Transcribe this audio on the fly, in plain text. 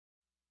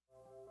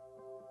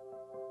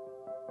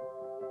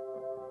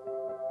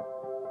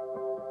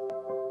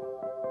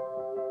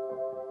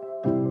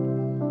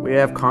We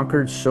have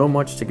conquered so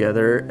much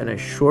together in a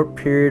short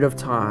period of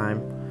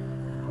time.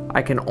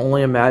 I can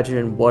only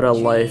imagine what a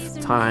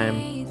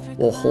lifetime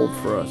will hold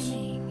for us.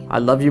 I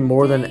love you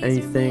more than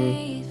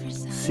anything.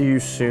 See you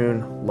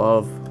soon.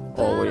 Love,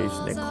 always,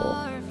 Nicole.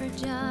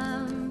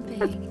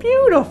 That's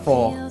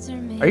beautiful.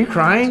 Are you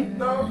crying?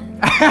 No.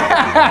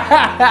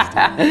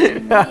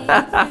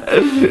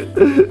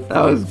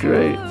 That was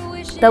great.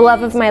 The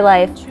love of my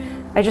life.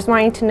 I just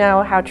want you to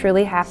know how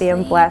truly happy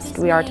and blessed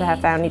we are to have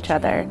found each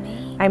other.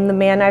 I'm the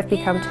man I've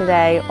become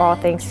today, all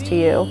thanks to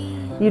you.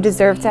 You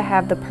deserve to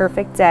have the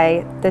perfect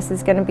day. This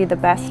is going to be the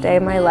best day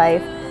of my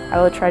life.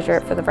 I will treasure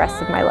it for the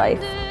rest of my life.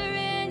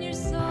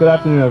 Good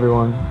afternoon,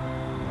 everyone.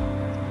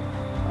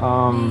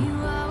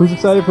 Who's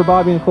excited for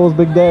Bobby and Nicole's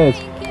big days?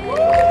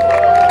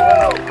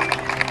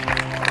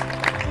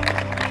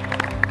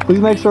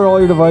 Please make sure all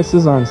your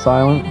devices are on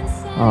silent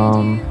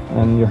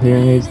and your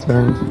hearing aids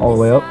turned all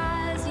the way up.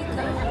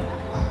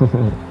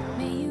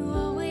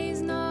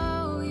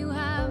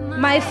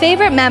 My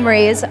favorite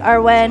memories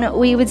are when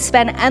we would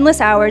spend endless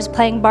hours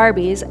playing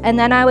Barbies, and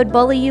then I would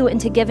bully you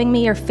into giving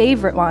me your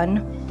favorite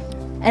one,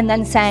 and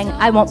then saying,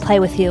 I won't play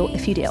with you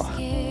if you do.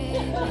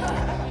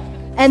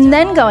 And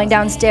then going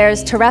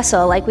downstairs to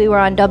wrestle like we were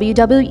on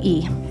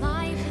WWE.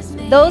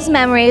 Those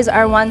memories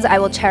are ones I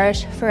will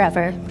cherish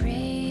forever.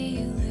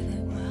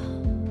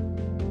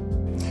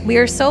 We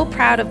are so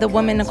proud of the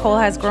woman Nicole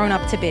has grown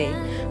up to be.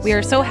 We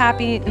are so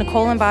happy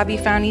Nicole and Bobby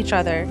found each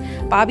other.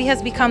 Bobby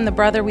has become the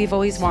brother we've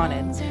always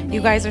wanted.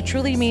 You guys are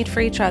truly made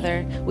for each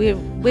other. We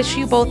wish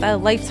you both a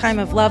lifetime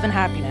of love and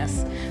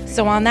happiness.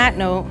 So on that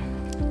note,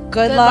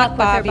 good luck,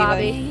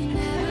 Bobby.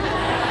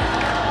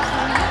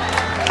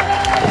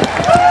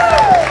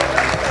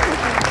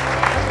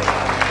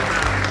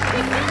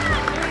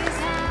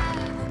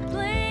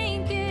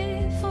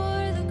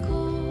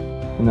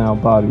 And now,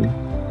 Bobby,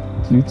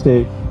 do you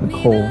take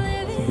Nicole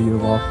to be your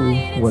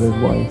lawfully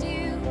wedded wife?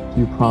 Do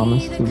you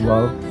promise to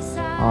love,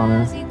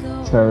 honor,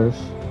 cherish,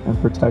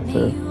 and protect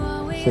her,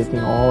 forsaking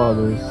all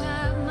others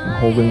and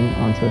holding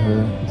onto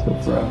her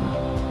until forever?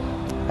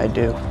 I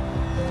do.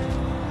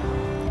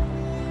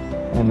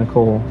 And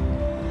Nicole,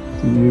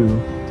 do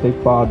you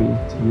take Bobby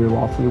to be your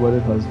lawfully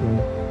wedded husband?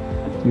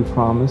 Do you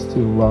promise to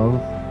love,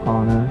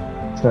 honor,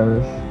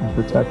 cherish, and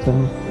protect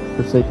him,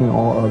 forsaking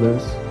all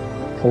others,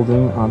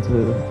 holding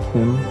onto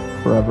him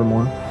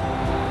forevermore?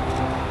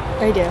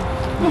 I do.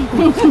 A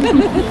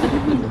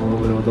little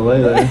bit of a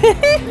delay there.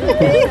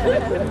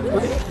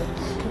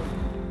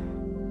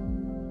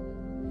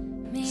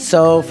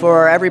 So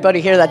for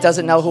everybody here that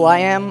doesn't know who I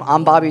am,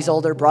 I'm Bobby's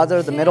older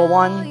brother, the middle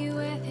one.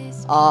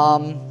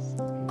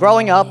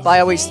 Growing up, I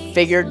always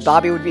figured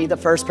Bobby would be the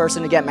first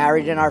person to get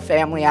married in our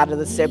family out of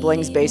the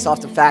siblings based off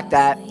the fact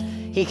that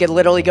he could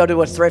literally go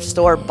to a thrift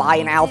store, buy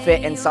an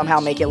outfit, and somehow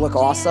make it look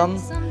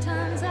awesome.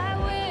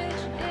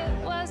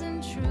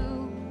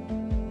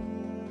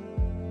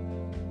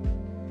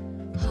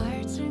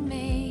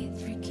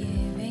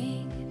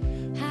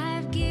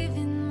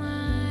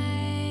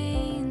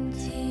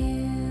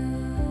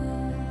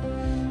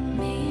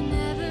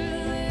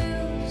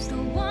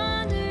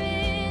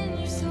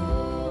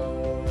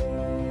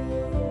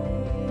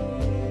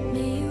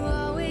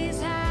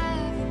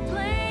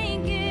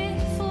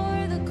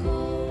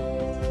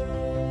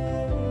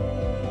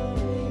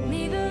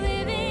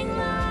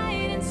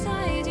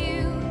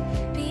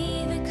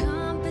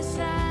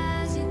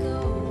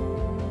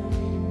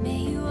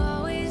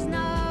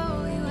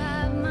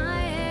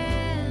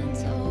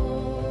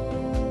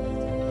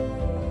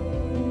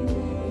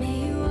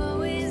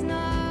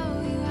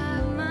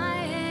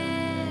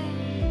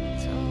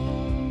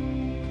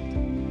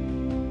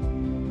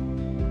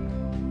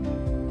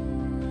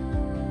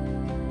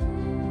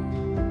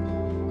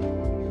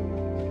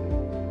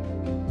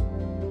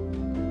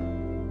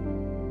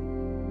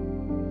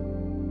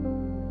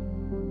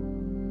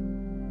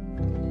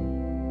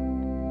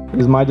 It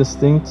is my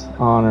distinct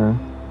honor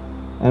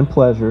and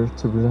pleasure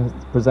to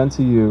present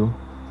to you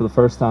for the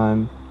first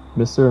time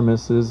Mr. and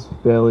Mrs.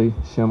 Bailey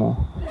Schimmel.